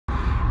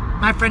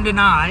My friend and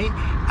I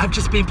have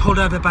just been pulled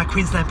over by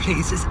Queensland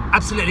Police. It's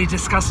absolutely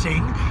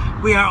disgusting.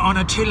 We are on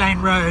a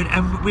 2-lane road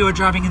and we were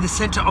driving in the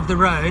centre of the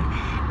road,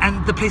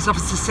 and the police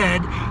officer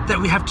said that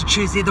we have to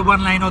choose either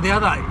one lane or the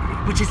other,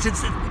 which is,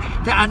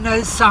 there are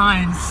no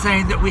signs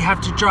saying that we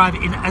have to drive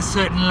in a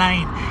certain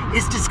lane.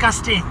 It's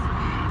disgusting.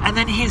 And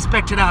then he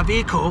inspected our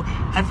vehicle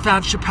and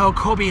found Chappelle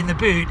Corby in the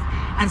boot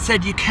and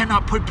said you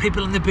cannot put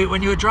people in the boot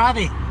when you're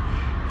driving.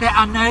 There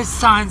are no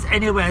signs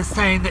anywhere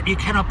saying that you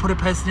cannot put a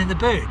person in the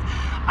boot.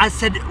 I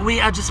said we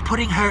are just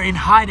putting her in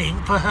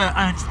hiding for her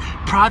own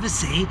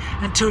privacy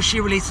until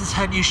she releases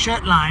her new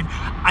shirt line.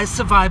 I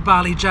survived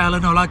Bali jail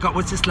and all I got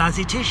was this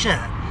lousy t-shirt.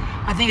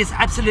 I think it's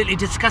absolutely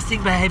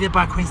disgusting behaviour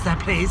by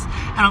Queensland Police,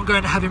 and I'm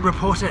going to have him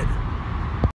reported.